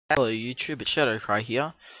Hello YouTube, it's Shadowcry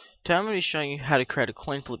here. Today I'm going to be showing you how to create a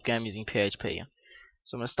Coinflip game using PHP.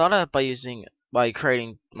 So I'm going to start out by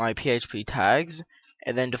creating my PHP tags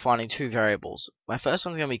and then defining two variables. My first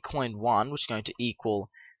one's going to be coin1, which is going to equal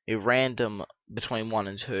a random between 1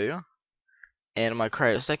 and 2. And I'm going to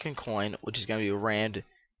create a second coin, which is going to be a rand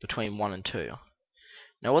between 1 and 2.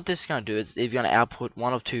 Now what this is going to do is you're going to output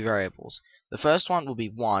one of two variables. The first one will be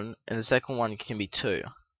 1 and the second one can be 2.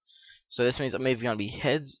 So this means I'm either going to be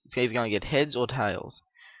heads, it's either going to get heads or tails.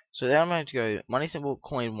 So then I'm going to go money symbol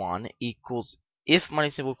coin 1 equals, if money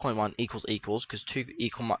symbol coin 1 equals, because two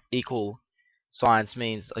equal signs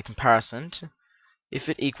means a comparison. If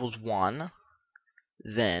it equals 1,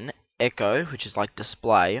 then echo, which is like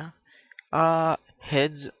display,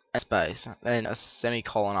 heads and space, and a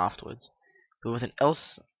semicolon afterwards. But with an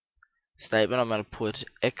else statement, I'm going to put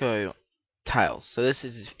echo tails. So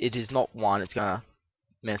it is not 1, it's going to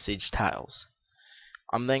message tails.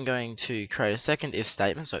 I'm then going to create a second if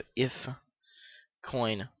statement, so if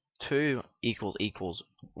coin2 equals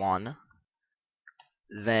 1,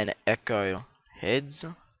 then echo heads,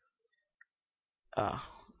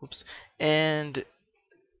 and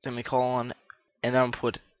semicolon, and then I'll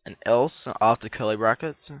put an else after the curly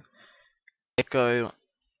brackets, echo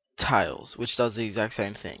tails, which does the exact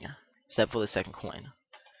same thing, except for the second coin.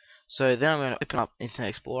 So then I'm going to open up Internet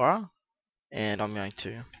Explorer, and I'm going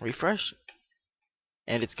to refresh,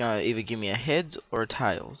 and it's going to either give me a heads or a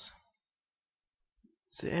tails.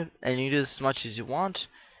 So, and you do this as much as you want,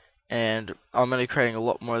 and I'm going to be creating a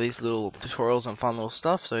lot more of these little tutorials and fun little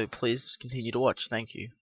stuff, so please continue to watch. Thank you.